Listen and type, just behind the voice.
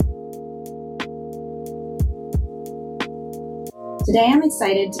Today, I'm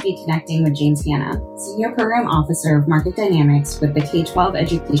excited to be connecting with Jaymes Hanna, Senior Program Officer of Market Dynamics with the K-12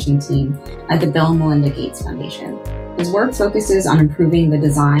 education team at the Bill and Melinda Gates Foundation. His work focuses on improving the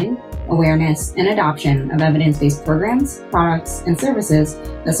design, awareness, and adoption of evidence-based programs, products, and services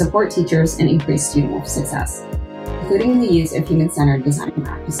that support teachers and increase student success, including the use of human-centered design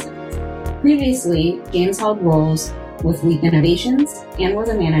practices. Previously, Jaymes held roles with Leap Innovations and was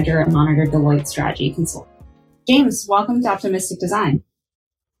a manager at Monitor Deloitte Strategy Consulting. Jaymes, welcome to Optimistic Design.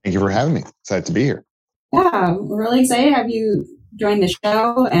 Thank you for having me. Excited to be here. Yeah, we're really excited to have you join the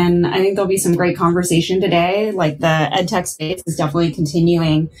show, and I think there'll be some great conversation today. Like the edtech space is definitely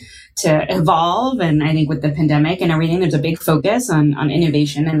continuing to evolve, and I think with the pandemic and everything, there's a big focus on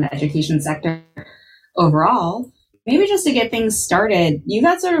innovation in the education sector overall. Maybe just to get things started, you've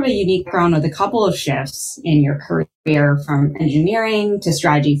had sort of a unique background with a couple of shifts in your career, from engineering to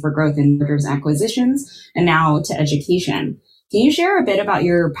strategy for growth and mergers and acquisitions, and now to education. Can you share a bit about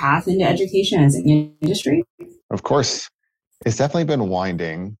your path into education as an industry? Of course. It's definitely been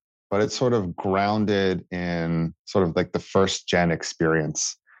winding, but it's sort of grounded in sort of like the first gen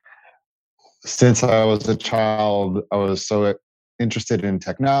experience. Since I was a child, I was so interested in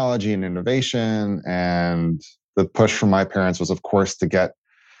technology and innovation, and the push from my parents was, of course, to get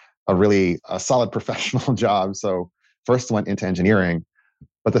a solid professional job. So first went into engineering.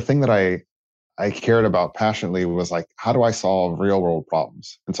 But the thing that I cared about passionately was like, how do I solve real world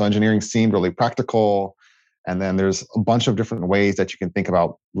problems? And so engineering seemed really practical. And then there's a bunch of different ways that you can think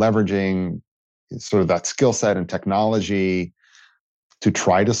about leveraging sort of that skill set and technology to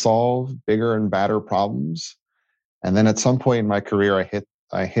try to solve bigger and badder problems. And then at some point in my career,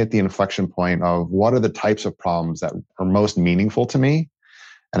 I hit the inflection point of what are the types of problems that are most meaningful to me.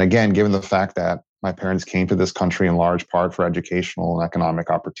 And again, given the fact that my parents came to this country in large part for educational and economic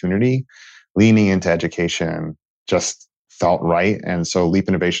opportunity, leaning into education just felt right. And so Leap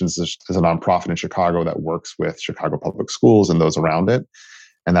Innovations is a nonprofit in Chicago that works with Chicago public schools and those around it.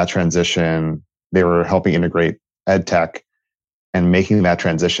 And that transition, they were helping integrate ed tech and making that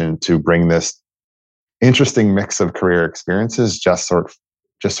transition to bring this interesting mix of career experiences just sort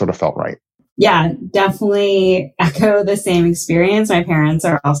of felt right. Yeah, definitely echo the same experience. My parents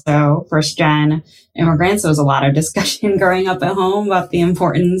are also first gen immigrants. So there was a lot of discussion growing up at home about the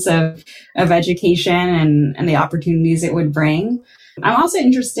importance of education and the opportunities it would bring. I'm also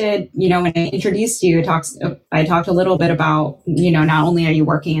interested, when I introduced you, I talked a little bit about, not only are you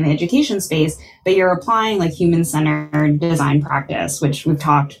working in the education space, but you're applying like human-centered design practice, which we've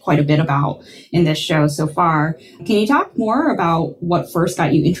talked quite a bit about in this show so far. Can you talk more about what first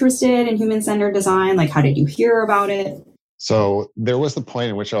got you interested in human-centered design? Like, how did you hear about it? So there was the point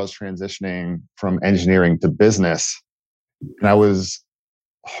in which I was transitioning from engineering to business, and I was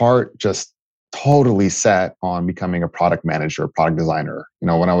just totally set on becoming a product manager, product designer.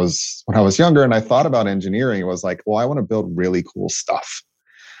 When I was younger and I thought about engineering, it was like, well, I want to build really cool stuff.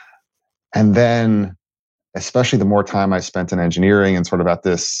 And then, especially the more time I spent in engineering and sort of at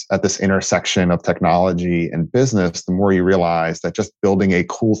this intersection of technology and business, the more you realize that just building a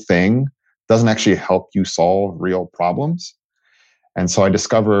cool thing doesn't actually help you solve real problems. And so I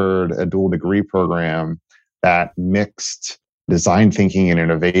discovered a dual degree program that mixed design thinking and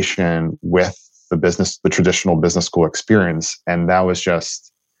innovation with the traditional business school experience. And that was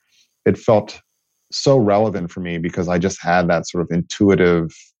it felt so relevant for me because I just had that sort of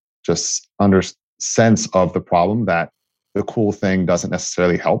intuitive, sense of the problem that the cool thing doesn't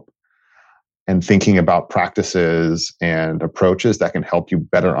necessarily help. And thinking about practices and approaches that can help you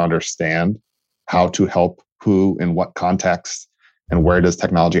better understand how to help who in what context and where does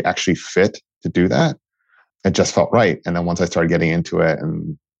technology actually fit to do that. It just felt right. And then once I started getting into it,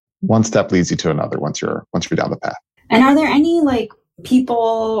 and one step leads you to another once you're down the path. And are there any people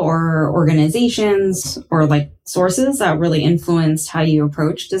or organizations or sources that really influenced how you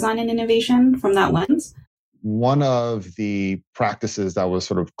approach design and innovation from that lens? One of the practices that was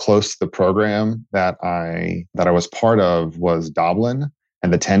sort of close to the program that I was part of was Doblin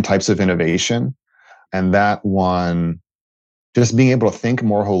and the 10 types of innovation. And that one, just being able to think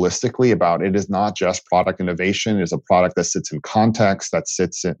more holistically about it is not just product innovation. It is a product that sits in context, that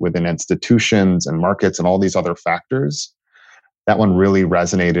sits within institutions and markets and all these other factors. That one really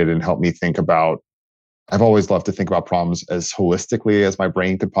resonated and helped me think about, I've always loved to think about problems as holistically as my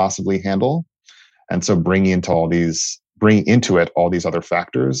brain could possibly handle. And so bringing into it all these other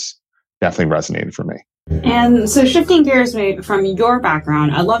factors definitely resonated for me. And so shifting gears from your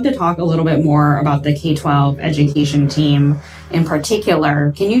background, I'd love to talk a little bit more about the K-12 education team in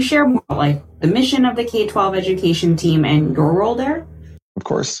particular. Can you share more the mission of the K-12 education team and your role there? Of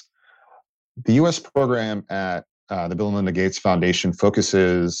course. The U.S. program at the Bill and Melinda Gates Foundation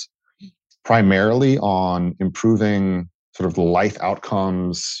focuses primarily on improving sort of the life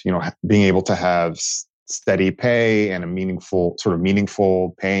outcomes, being able to have steady pay and a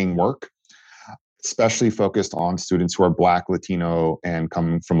meaningful paying work, especially focused on students who are Black, Latino, and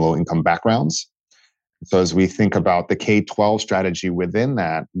come from low income backgrounds. So as we think about the K-12 strategy within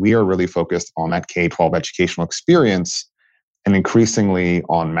that, we are really focused on that K-12 educational experience and increasingly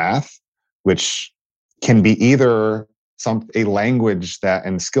on math, which can be either a language that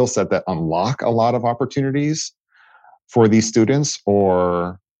and skill set that unlock a lot of opportunities for these students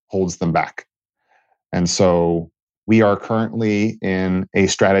or holds them back. And so we are currently in a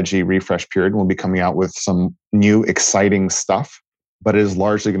strategy refresh period. We'll be coming out with some new exciting stuff, but it is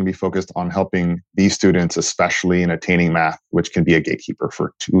largely going to be focused on helping these students, especially in attaining math, which can be a gatekeeper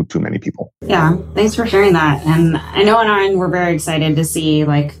for too many people. Yeah, thanks for sharing that. And I know on our end, we're very excited to see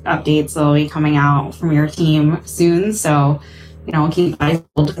updates that will be coming out from your team soon. So, we'll keep eyes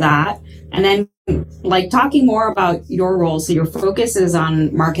on that. And then talking more about your role. So your focus is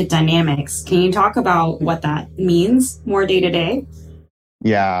on market dynamics. Can you talk about what that means more day to day?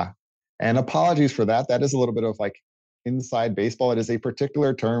 Yeah. And apologies for that. That is a little bit of inside baseball. It is a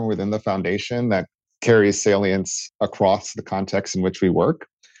particular term within the foundation that carries salience across the context in which we work.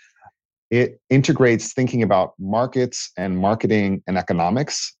 It integrates thinking about markets and marketing and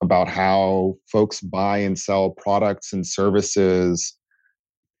economics, about how folks buy and sell products and services,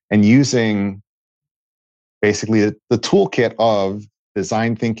 and using basically the toolkit of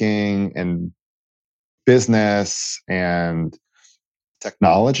design thinking and business and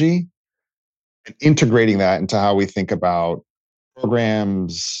technology, and integrating that into how we think about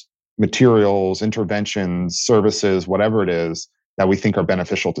programs, materials, interventions, services, whatever it is that we think are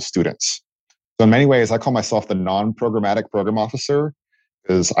beneficial to students. So in many ways, I call myself the non-programmatic program officer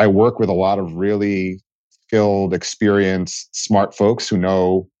because I work with a lot of really skilled, experienced, smart folks who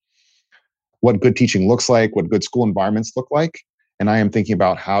know what good teaching looks like, what good school environments look like. And I am thinking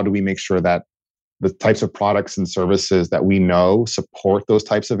about how do we make sure that the types of products and services that we know support those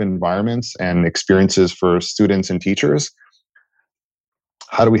types of environments and experiences for students and teachers.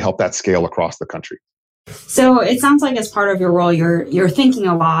 How do we help that scale across the country? So it sounds like as part of your role, you're thinking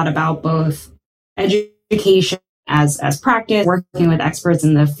a lot about both education as practice, working with experts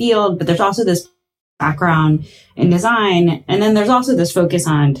in the field, but there's also this background in design. And then there's also this focus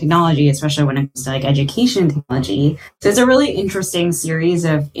on technology, especially when it comes to education technology. So it's a really interesting series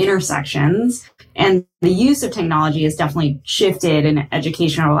of intersections. And the use of technology has definitely shifted in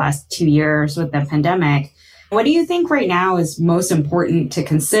education over the last 2 years with the pandemic. What do you think right now is most important to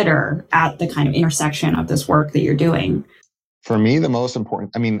consider at the kind of intersection of this work that you're doing? For me, the most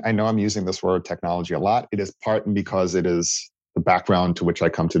important, I know I'm using this word technology a lot. It is partly because it is the background to which I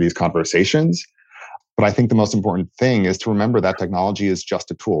come to these conversations. But I think the most important thing is to remember that technology is just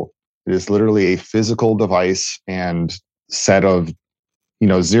a tool. It is literally a physical device and set of,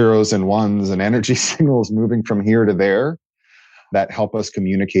 zeros and ones and energy signals moving from here to there that help us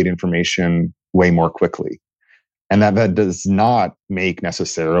communicate information way more quickly. And that does not make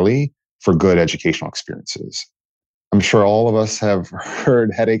necessarily for good educational experiences. I'm sure all of us have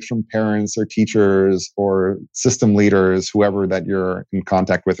heard headaches from parents or teachers or system leaders, whoever that you're in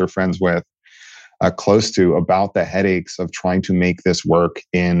contact with or friends with, close to, about the headaches of trying to make this work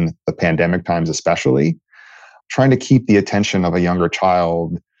in the pandemic times, especially trying to keep the attention of a younger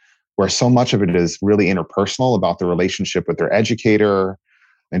child where so much of it is really interpersonal about the relationship with their educator,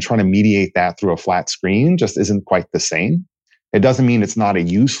 and trying to mediate that through a flat screen just isn't quite the same. It doesn't mean it's not a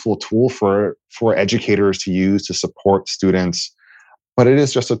useful tool for educators to use to support students, but it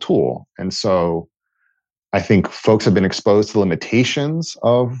is just a tool. And so I think folks have been exposed to the limitations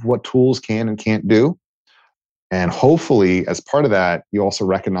of what tools can and can't do. And hopefully, as part of that, you also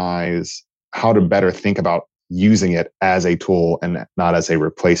recognize how to better think about using it as a tool and not as a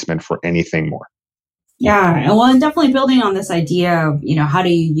replacement for anything more. Yeah, well, and definitely building on this idea of, how do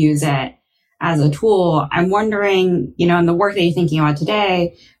you use it as a tool? I'm wondering, in the work that you're thinking about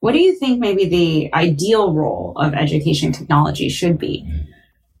today, what do you think maybe the ideal role of education technology should be?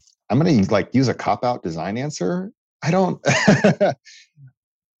 I'm going to use a cop-out design answer. I don't.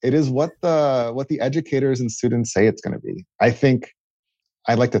 It is what the educators and students say it's going to be.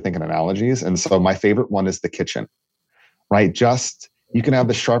 I like to think in analogies, and so my favorite one is the kitchen, right? Just you can have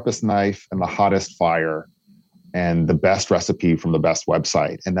the sharpest knife and the hottest fire and the best recipe from the best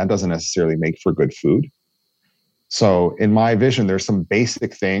website, and that doesn't necessarily make for good food. So in my vision, there's some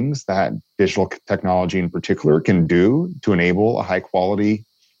basic things that digital technology in particular can do to enable a high quality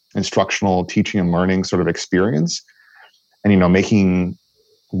instructional teaching and learning sort of experience. And, making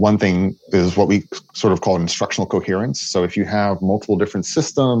One thing is what we sort of call instructional coherence. So if you have multiple different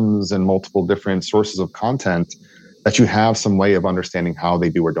systems and multiple different sources of content, that you have some way of understanding how they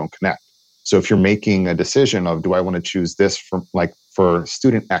do or don't connect. So if you're making a decision of, do I want to choose this for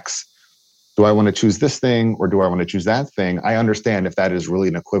student X, do I want to choose this thing or do I want to choose that thing? I understand if that is really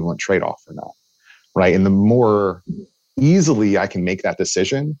an equivalent trade-off or not, right? And the more easily I can make that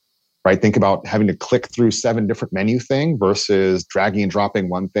decision, right? Think about having to click through 7 different menu things versus dragging and dropping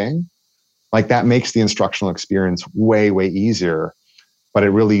one thing. Like that makes the instructional experience way, way easier. But it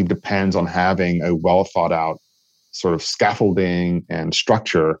really depends on having a well thought out sort of scaffolding and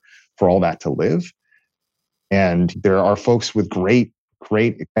structure for all that to live. And there are folks with great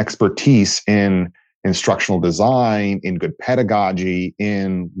expertise in instructional design, in good pedagogy,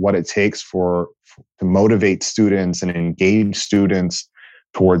 in what it takes to motivate students and engage students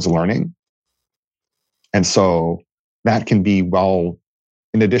towards learning. And so that can be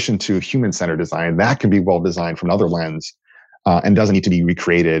in addition to human-centered design, that can be well designed from another lens and doesn't need to be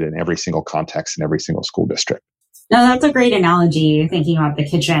recreated in every single context in every single school district. No, that's a great analogy, thinking about the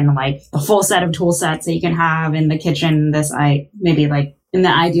kitchen, like the full set of tool sets that you can have in the kitchen. Maybe like in the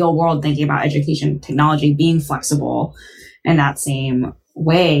ideal world, thinking about education technology being flexible in that same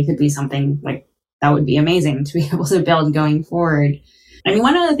way could be something like that would be amazing to be able to build going forward. I mean,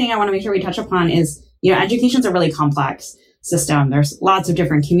 one other thing I want to make sure we touch upon is, education's a really complex system. There's lots of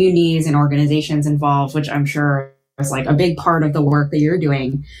different communities and organizations involved, which I'm sure is like a big part of the work that you're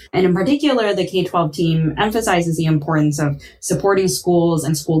doing. And in particular, the K-12 team emphasizes the importance of supporting schools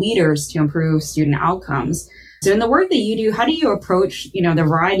and school leaders to improve student outcomes. So in the work that you do, how do you approach, the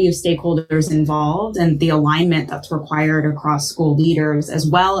variety of stakeholders involved and the alignment that's required across school leaders, as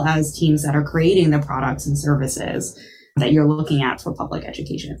well as teams that are creating the products and services that you're looking at for public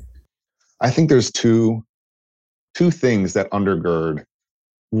education? I think there's two things that undergird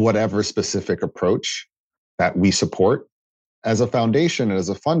whatever specific approach that we support. As a foundation and as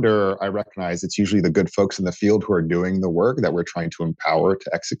a funder, I recognize it's usually the good folks in the field who are doing the work that we're trying to empower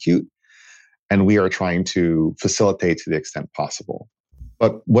to execute. And we are trying to facilitate to the extent possible.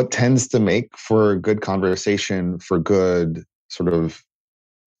 But what tends to make for good conversation, for good sort of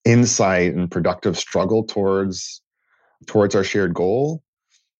insight and productive struggle towards our shared goal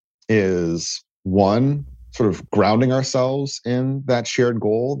is, one, sort of grounding ourselves in that shared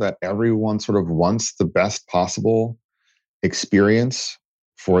goal that everyone sort of wants the best possible experience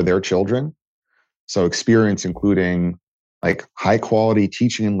for their children. So experience including like high quality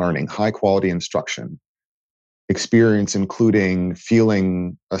teaching and learning, high quality instruction, experience including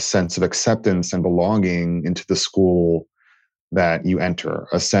feeling a sense of acceptance and belonging into the school that you enter,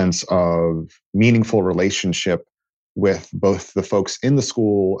 a sense of meaningful relationship with both the folks in the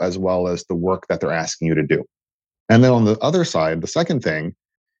school as well as the work that they're asking you to do. And then on the other side, the second thing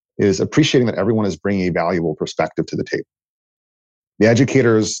is appreciating that everyone is bringing a valuable perspective to the table. The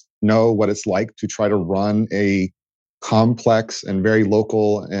educators know what it's like to try to run a complex and very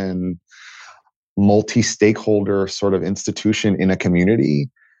local and multi-stakeholder sort of institution in a community.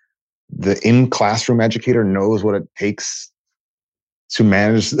 The in-classroom educator knows what it takes to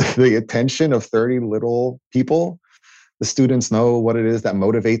manage the attention of 30 little people. The students know what it is that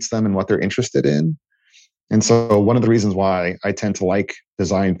motivates them and what they're interested in. And so one of the reasons why I tend to like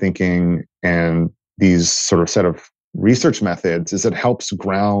design thinking and these sort of set of research methods is it helps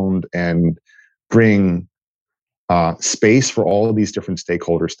ground and bring space for all of these different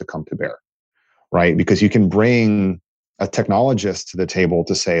stakeholders to come to bear, right? Because you can bring a technologist to the table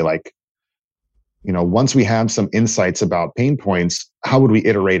to say, like, once we have some insights about pain points, how would we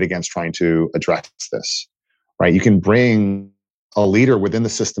iterate against trying to address this, right? You can bring a leader within the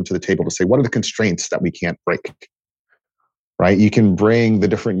system to the table to say, what are the constraints that we can't break, right? You can bring the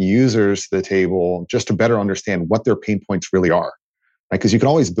different users to the table just to better understand what their pain points really are, right? Because you can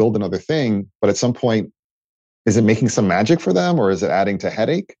always build another thing, but at some point, is it making some magic for them or is it adding to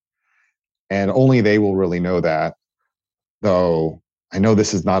headache? And only they will really know that. Though I know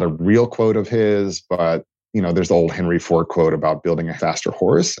this is not a real quote of his, but there's the old Henry Ford quote about building a faster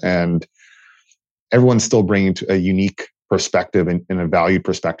horse, and everyone's still bringing a unique perspective and a valued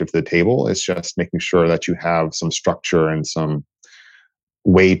perspective to the table. It's just making sure that you have some structure and some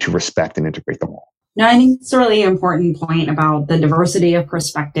way to respect and integrate them all. No, I think it's a really important point about the diversity of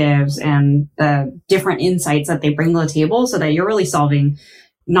perspectives and the different insights that they bring to the table, so that you're really solving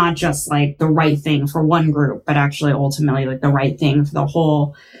not just like the right thing for one group, but actually ultimately like the right thing for the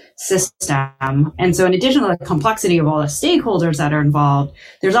whole system. And so in addition to the complexity of all the stakeholders that are involved,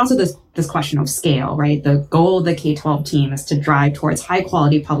 there's also this question of scale, right? The goal of the K-12 team is to drive towards high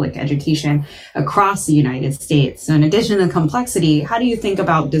quality public education across the United States. So in addition to the complexity, how do you think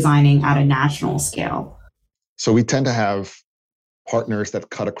about designing at a national scale? So we tend to have partners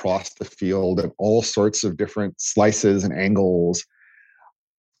that cut across the field at all sorts of different slices and angles.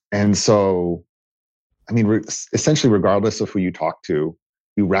 And so, I mean, essentially, regardless of who you talk to,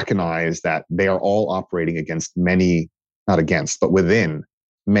 you recognize that they are all operating against many, not against, but within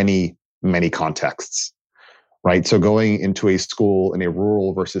many, many contexts, right? So going into a school in a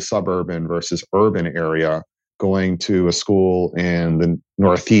rural versus suburban versus urban area, going to a school in the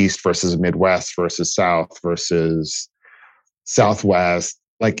Northeast versus Midwest versus South versus Southwest,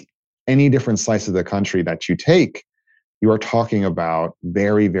 like any different slice of the country that you take, you are talking about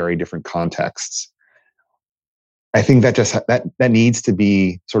very, very different contexts. I think that that needs to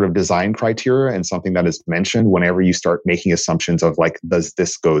be sort of design criteria and something that is mentioned whenever you start making assumptions of like, does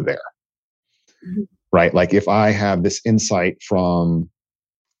this go there? Mm-hmm. Right? Like if I have this insight from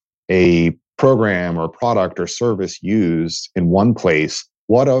a program or product or service used in one place,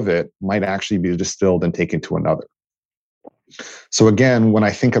 what of it might actually be distilled and taken to another? So again, when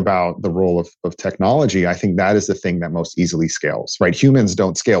I think about the role of technology, I think that is the thing that most easily scales, right? Humans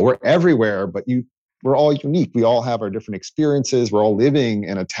don't scale. We're everywhere, but we're all unique. We all have our different experiences. We're all living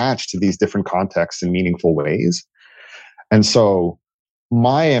and attached to these different contexts in meaningful ways. And so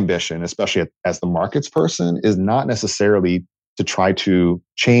my ambition, especially as the markets person, is not necessarily to try to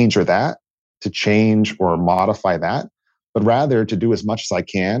change to change or modify that, but rather to do as much as I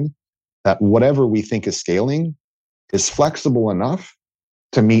can that whatever we think is scaling is flexible enough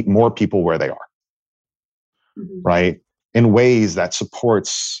to meet more people where they are, mm-hmm. right? In ways that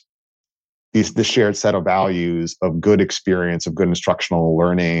supports this shared set of values of good experience, of good instructional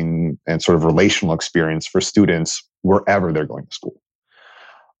learning and sort of relational experience for students wherever they're going to school.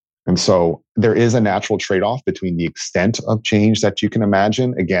 And so there is a natural trade-off between the extent of change that you can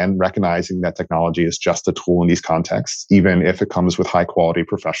imagine, again, recognizing that technology is just a tool in these contexts, even if it comes with high quality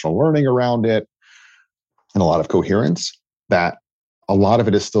professional learning around it and a lot of coherence, that a lot of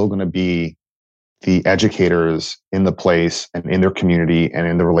it is still going to be the educators in the place and in their community and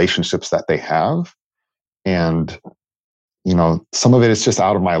in the relationships that they have. And, you know, some of it is just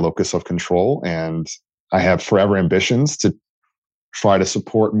out of my locus of control. And I have forever ambitions to try to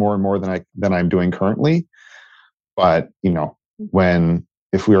support more and more than I'm doing currently. But, you know,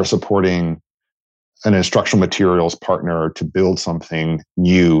 if we are supporting an instructional materials partner to build something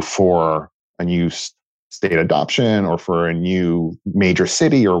new for a new state adoption or for a new major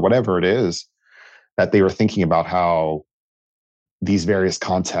city or whatever it is, that they were thinking about how these various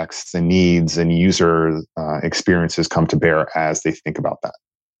contexts and needs and user experiences come to bear as they think about that.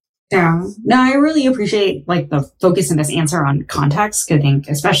 Yeah, no, I really appreciate like the focus in this answer on context. I think,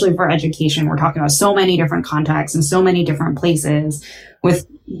 especially for education, we're talking about so many different contexts and so many different places with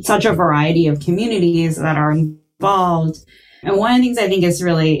such a variety of communities that are involved. And one of the things I think is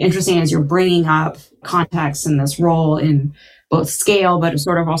really interesting is you're bringing up context and this role in both scale, but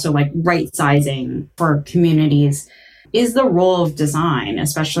sort of also like right sizing for communities. Is the role of design,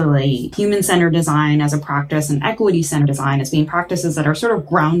 especially human-centered design as a practice and equity-centered design as being practices that are sort of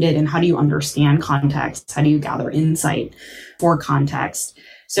grounded in how do you understand context? How do you gather insight for context?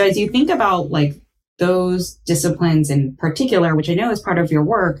 So as you think about like those disciplines in particular, which I know is part of your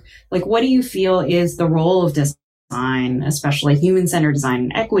work, like what do you feel is the role of design, especially human-centered design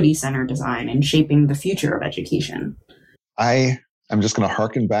and equity-centered design in shaping the future of education? I'm just going to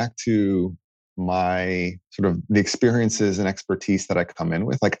harken back to my sort of the experiences and expertise that I come in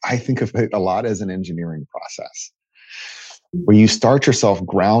with. Like I think of it a lot as an engineering process where you start yourself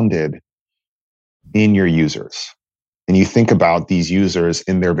grounded in your users and you think about these users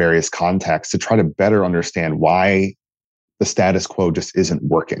in their various contexts to try to better understand why the status quo just isn't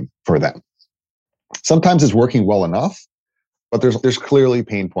working for them. Sometimes it's working well enough, but there's clearly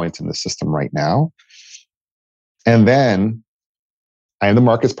pain points in the system right now. And then I am the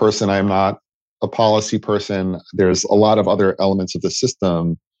markets person. I am not a policy person. There's a lot of other elements of the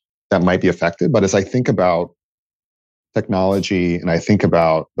system that might be affected. But as I think about technology and I think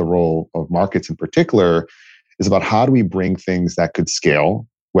about the role of markets in particular, is about how do we bring things that could scale,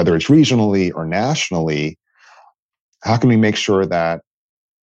 whether it's regionally or nationally? How can we make sure that,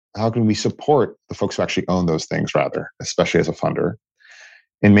 how can we support the folks who actually own those things, rather, especially as a funder,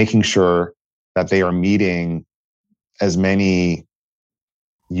 in making sure that they are meeting as many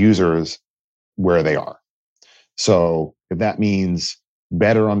users where they are? So if that means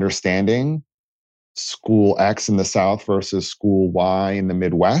better understanding school X in the South versus school Y in the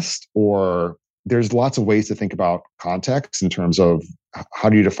Midwest, or there's lots of ways to think about context in terms of how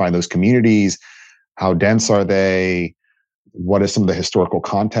do you define those communities? How dense are they? What is some of the historical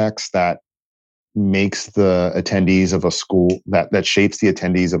context that makes the attendees of a school that shapes the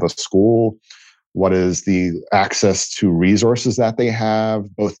attendees of a school? What is the access to resources that they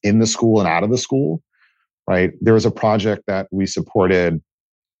have both in the school and out of the school, right? There was a project that we supported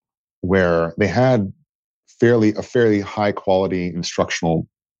where they had a fairly high quality instructional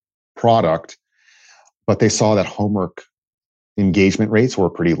product, but they saw that homework engagement rates were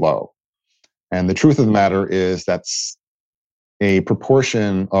pretty low. And the truth of the matter is that's a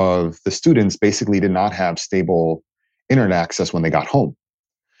proportion of the students basically did not have stable internet access when they got home.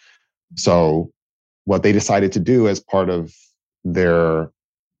 So what they decided to do as part of their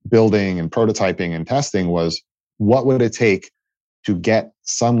building and prototyping and testing was, what would it take to get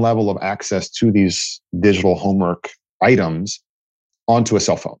some level of access to these digital homework items onto a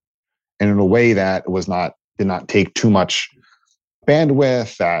cell phone, and in a way that did not take too much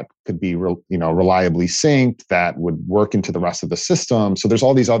bandwidth, that could be reliably synced, that would work into the rest of the system. So there's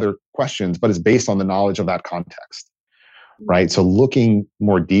all these other questions, but it's based on the knowledge of that context, right? So looking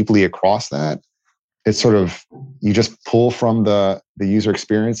more deeply across that, it's sort of, you just pull from the user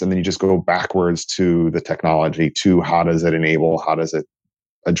experience and then you just go backwards to the technology, to how does it enable, how does it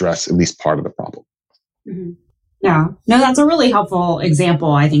address at least part of the problem. Mm-hmm. Yeah, no, that's a really helpful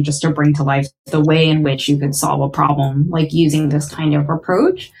example, I think, just to bring to life the way in which you could solve a problem, like using this kind of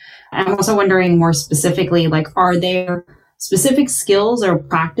approach. And I'm also wondering more specifically, like, are there specific skills or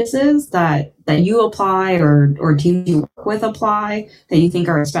practices that you apply or teams you work with apply that you think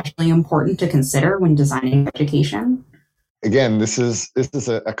are especially important to consider when designing education? Again, this is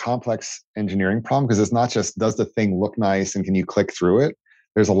a complex engineering problem, because it's not just, does the thing look nice and can you click through it?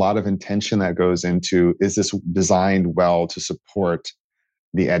 There's a lot of intention that goes into, is this designed well to support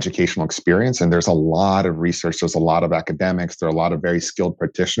the educational experience? And there's a lot of research, there's a lot of academics, there are a lot of very skilled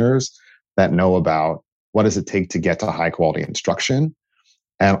practitioners that know about what does it take to get to high quality instruction,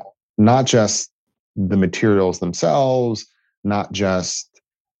 and not just the materials themselves, not just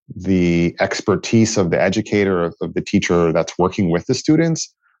the expertise of the educator, of the teacher that's working with the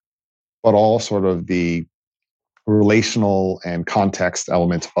students, but all sort of the relational and context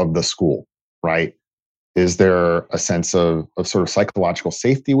elements of the school, right? Is there a sense of sort of psychological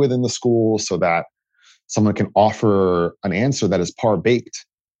safety within the school so that someone can offer an answer that is par baked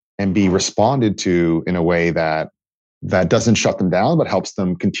and be responded to in a way that doesn't shut them down, but helps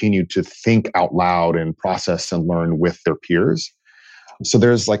them continue to think out loud and process and learn with their peers? So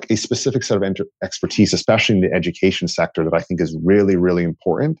there's like a specific set of expertise, especially in the education sector, that I think is really, really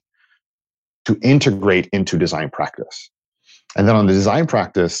important to integrate into design practice. And then on the design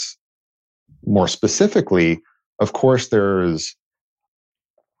practice, more specifically, of course, there's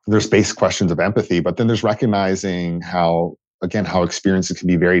basic questions of empathy, but then there's recognizing how experiences can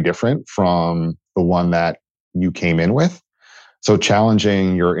be very different from the one that you came in with. So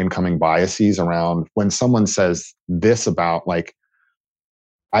challenging your incoming biases around when someone says this about, like,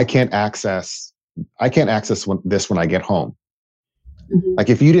 I can't access this when I get home. Mm-hmm. Like,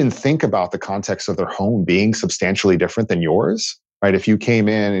 if you didn't think about the context of their home being substantially different than yours, right? If you came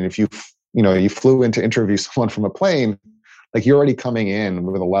in and if you flew in to interview someone from a plane, like, you're already coming in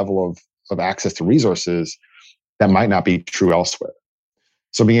with a level of access to resources that might not be true elsewhere.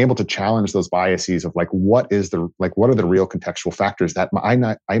 So being able to challenge those biases of, like, what are the real contextual factors that I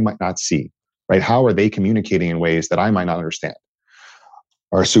might not see, right? How are they communicating in ways that I might not understand,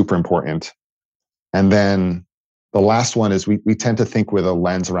 are super important. And then the last one is we tend to think with a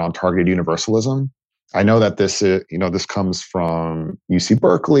lens around targeted universalism. I know that this comes from UC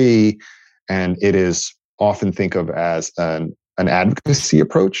Berkeley, and it is often think of as an advocacy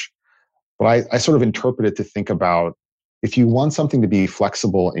approach. But I sort of interpret it to think about, if you want something to be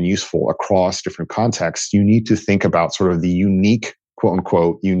flexible and useful across different contexts, you need to think about sort of the unique, quote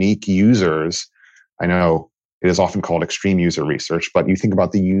unquote, unique users. I know it is often called extreme user research, but you think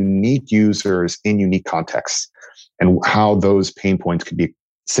about the unique users in unique contexts and how those pain points could be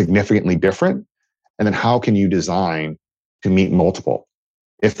significantly different. And then how can you design to meet multiple,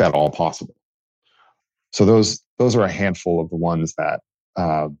 if at all possible? So those are a handful of the ones that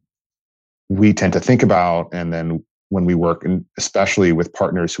we tend to think about. And then when we work, and especially with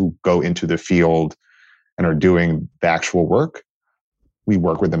partners who go into the field and are doing the actual work, we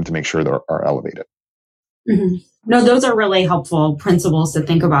work with them to make sure they are elevated. Mm-hmm. No, those are really helpful principles to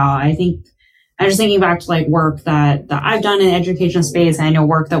think about. I think I'm just thinking back to, like, work that I've done in the education space. And I know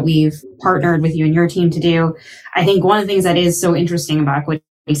work that we've partnered with you and your team to do. I think one of the things that is so interesting about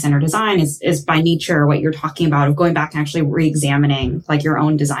center design is by nature what you're talking about, of going back and actually re-examining like your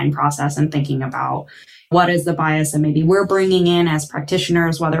own design process and thinking about what is the bias that maybe we're bringing in as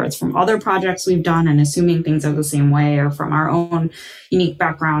practitioners, whether it's from other projects we've done and assuming things are the same way, or from our own unique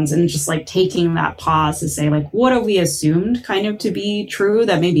backgrounds, and just like taking that pause to say, like, what have we assumed kind of to be true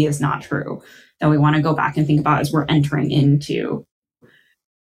that maybe is not true, that we want to go back and think about as we're entering into.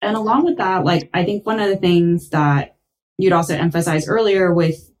 And along with that, like, I think one of the things that you'd also emphasize earlier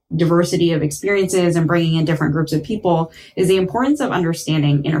with diversity of experiences and bringing in different groups of people is the importance of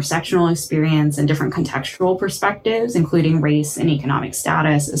understanding intersectional experience and different contextual perspectives, including race and economic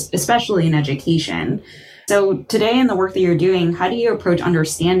status, especially in education. So today in the work that you're doing, how do you approach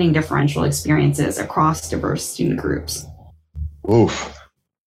understanding differential experiences across diverse student groups? Oof.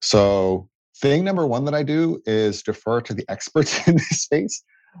 So thing number one that I do is defer to the experts in this space,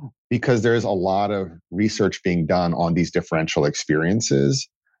 because there's a lot of research being done on these differential experiences.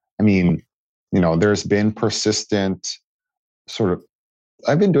 I mean, there's been persistent sort of,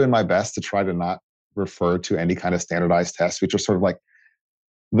 I've been doing my best to try to not refer to any kind of standardized tests, which are sort of like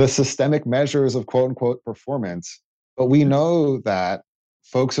the systemic measures of quote unquote performance. But we know that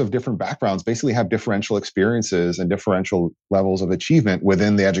folks of different backgrounds basically have differential experiences and differential levels of achievement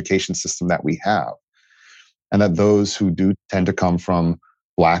within the education system that we have. And that those who do tend to come from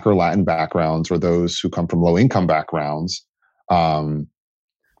Black or Latin backgrounds, or those who come from low income backgrounds,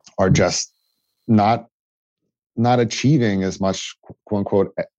 are just not achieving as much quote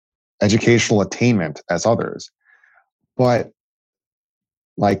unquote educational attainment as others. But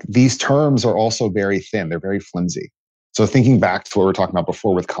like, these terms are also very thin, they're very flimsy. So thinking back to what we were talking about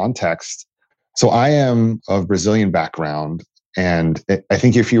before with context, so I am of Brazilian background, and I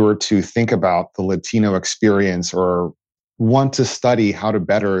think if you were to think about the Latino experience, or want to study how to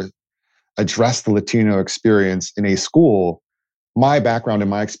better address the Latino experience in a school, my background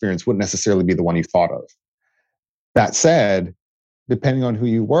and my experience wouldn't necessarily be the one you thought of. That said, depending on who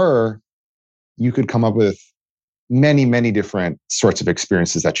you were, you could come up with many, many different sorts of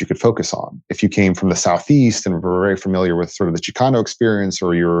experiences that you could focus on. If you came from the Southeast and were very familiar with sort of the Chicano experience,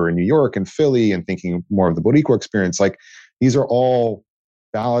 or you're in New York and Philly and thinking more of the Boricua experience, like, these are all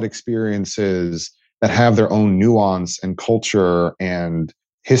valid experiences that have their own nuance and culture and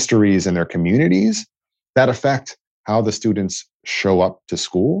histories in their communities that affect how the students show up to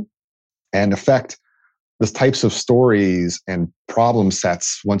school and affect the types of stories and problem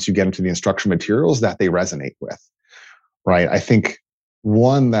sets once you get into the instructional materials that they resonate with. Right. I think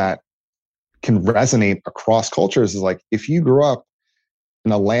one that can resonate across cultures is like, if you grew up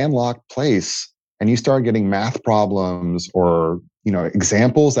in a landlocked place and you start getting math problems, or,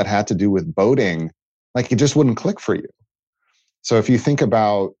 examples that had to do with boating, like, it just wouldn't click for you. So if you think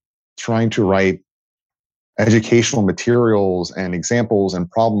about trying to write educational materials and examples and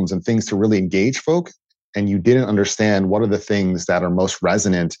problems and things to really engage folk, and you didn't understand what are the things that are most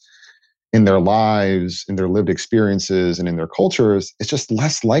resonant in their lives, in their lived experiences, and in their cultures, it's just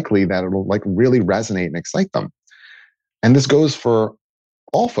less likely that it'll like really resonate and excite them. And this goes for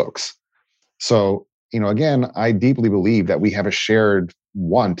all folks. So, again, I deeply believe that we have a shared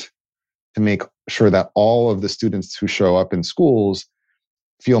want to make sure that all of the students who show up in schools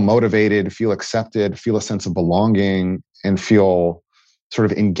feel motivated, feel accepted, feel a sense of belonging, and feel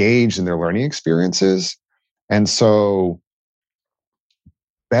sort of engaged in their learning experiences. And so,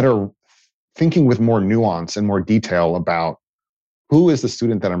 better thinking with more nuance and more detail about who is the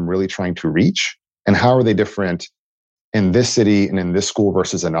student that I'm really trying to reach, and how are they different in this city and in this school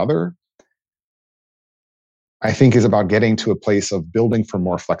versus another, I think is about getting to a place of building for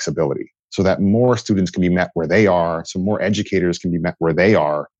more flexibility, so that more students can be met where they are, so more educators can be met where they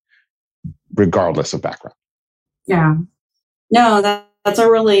are, regardless of background. Yeah. No, that's a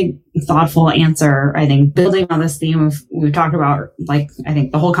really thoughtful answer. I think building on this theme of, we've talked about, like, I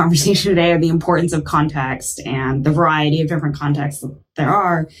think the whole conversation today, of the importance of context and the variety of different contexts that there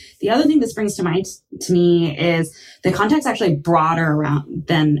are. The other thing this brings to mind to me is the context actually broader around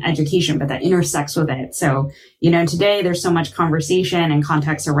than education, but that intersects with it. So, today there's so much conversation and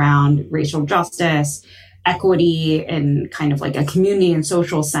context around racial justice, equity in kind of like a community and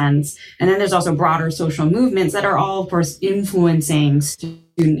social sense. And then there's also broader social movements that are all, of course, influencing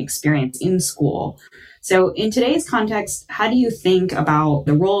student experience in school. So in today's context, how do you think about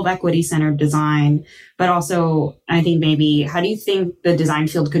the role of equity-centered design, but also, I think maybe, how do you think the design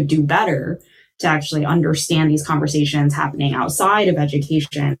field could do better to actually understand these conversations happening outside of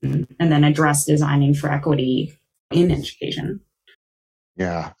education, and then address designing for equity in education?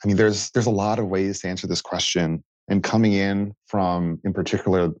 Yeah, I mean, there's a lot of ways to answer this question. And coming in from, in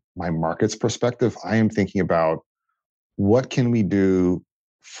particular, my markets perspective, I am thinking about what can we do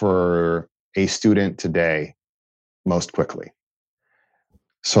for a student today most quickly?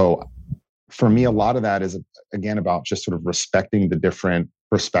 So for me, a lot of that is, again, about just sort of respecting the different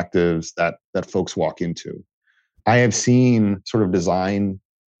perspectives that folks walk into. I have seen sort of design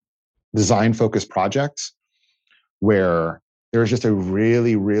focused projects where there's just a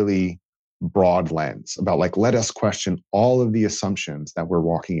really, really broad lens about like, let us question all of the assumptions that we're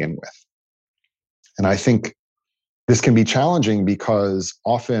walking in with. And I think this can be challenging because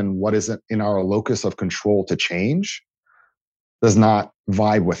often what is in our locus of control to change does not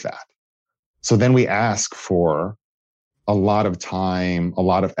vibe with that. So then we ask for a lot of time, a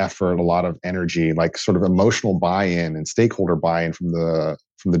lot of effort, a lot of energy, like sort of emotional buy-in and stakeholder buy-in from the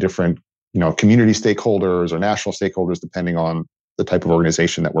different, community stakeholders or national stakeholders, depending on the type of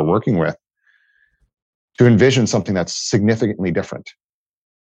organization that we're working with, to envision something that's significantly different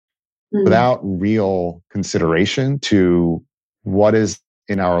without real consideration to what is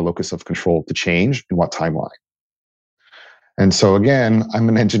in our locus of control to change and what timeline. And so again, I'm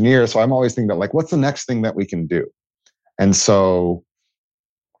an engineer, so I'm always thinking about like, what's the next thing that we can do? And so,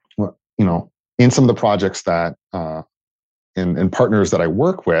 in some of the projects that, and partners that I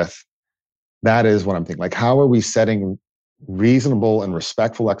work with, that is what I'm thinking. Like, how are we setting reasonable and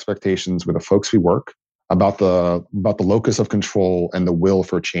respectful expectations with the folks we work about the locus of control and the will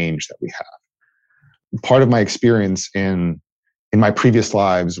for change that we have? Part of my experience in my previous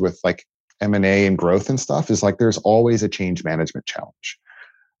lives with like M&A and growth and stuff is like, there's always a change management challenge,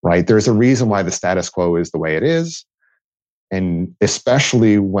 right? There's a reason why the status quo is the way it is. And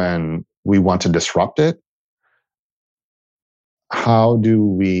especially when we want to disrupt it, how do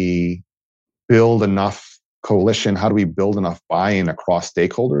we build enough coalition? How do we build enough buy-in across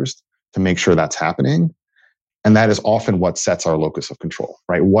stakeholders to make sure that's happening? And that is often what sets our locus of control,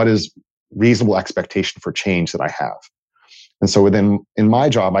 right? What is reasonable expectation for change that I have? And so in my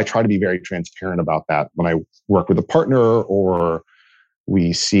job, I try to be very transparent about that when I work with a partner or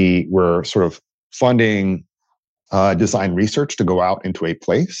we're sort of funding design research to go out into a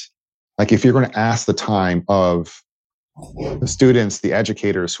place. Like if you're going to ask the time of the students, the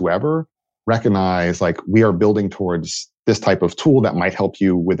educators, whoever, recognize like we are building towards this type of tool that might help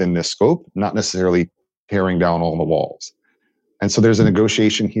you within this scope, not necessarily tearing down all the walls. And so there's a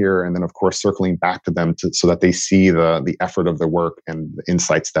negotiation here, and then of course circling back to them so that they see the effort of their work and the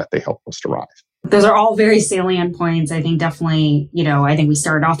insights that they help us derive. Those are all very salient points. I think definitely, I think we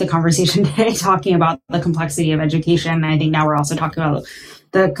started off the conversation today talking about the complexity of education. I think now we're also talking about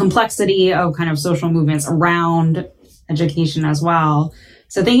the complexity of kind of social movements around education as well.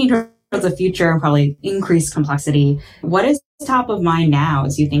 So thinking towards the future and probably increased complexity, what is top of mind now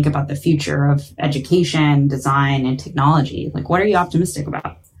as you think about the future of education, design, and technology? Like, what are you optimistic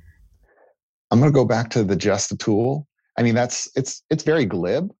about? I'm going to go back to the just a tool. I mean, it's very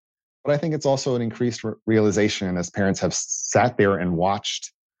glib, but I think it's also an increased realization as parents have sat there and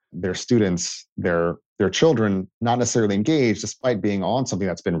watched their students, their children, not necessarily engaged, despite being on something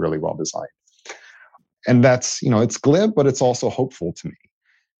that's been really well designed. And that's, it's glib, but it's also hopeful to me,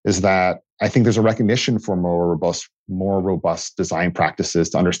 is that I think there's a recognition for more robust design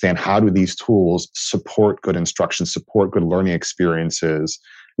practices to understand how do these tools support good instruction, support good learning experiences.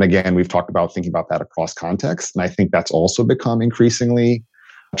 And again, we've talked about thinking about that across context. And I think that's also become increasingly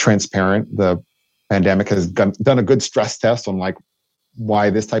transparent. The pandemic has done a good stress test on like why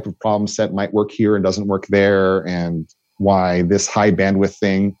this type of problem set might work here and doesn't work there, and why this high bandwidth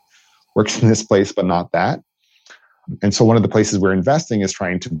thing works in this place, but not that. And so one of the places we're investing is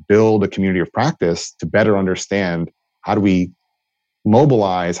trying to build a community of practice to better understand how do we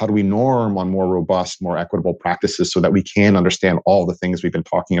mobilize, how do we norm on more robust, more equitable practices so that we can understand all the things we've been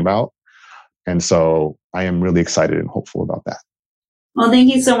talking about. And so I am really excited and hopeful about that. Well,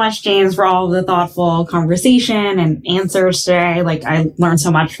 thank you so much, Jaymes, for all of the thoughtful conversation and answers today. Like, I learned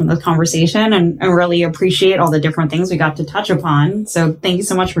so much from this conversation, and I really appreciate all the different things we got to touch upon. So thank you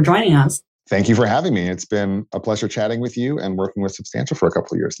so much for joining us. Thank you for having me. It's been a pleasure chatting with you and working with Substantial for a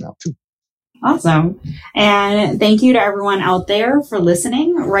couple of years now, too. Awesome. And thank you to everyone out there for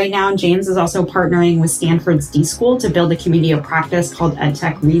listening. Right now, Jaymes is also partnering with Stanford's D-School to build a community of practice called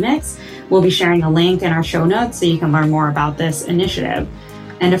EdTech Remix. We'll be sharing a link in our show notes so you can learn more about this initiative.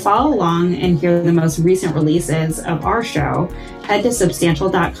 And to follow along and hear the most recent releases of our show, head to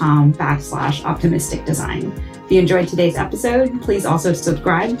substantial.com/optimistic design. If you enjoyed today's episode, please also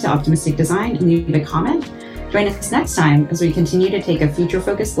subscribe to Optimistic Design and leave a comment. Join us next time as we continue to take a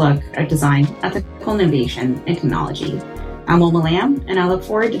future-focused look at design, ethical innovation, and technology. I'm Wilma Lamb, and I look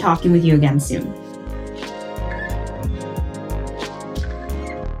forward to talking with you again soon.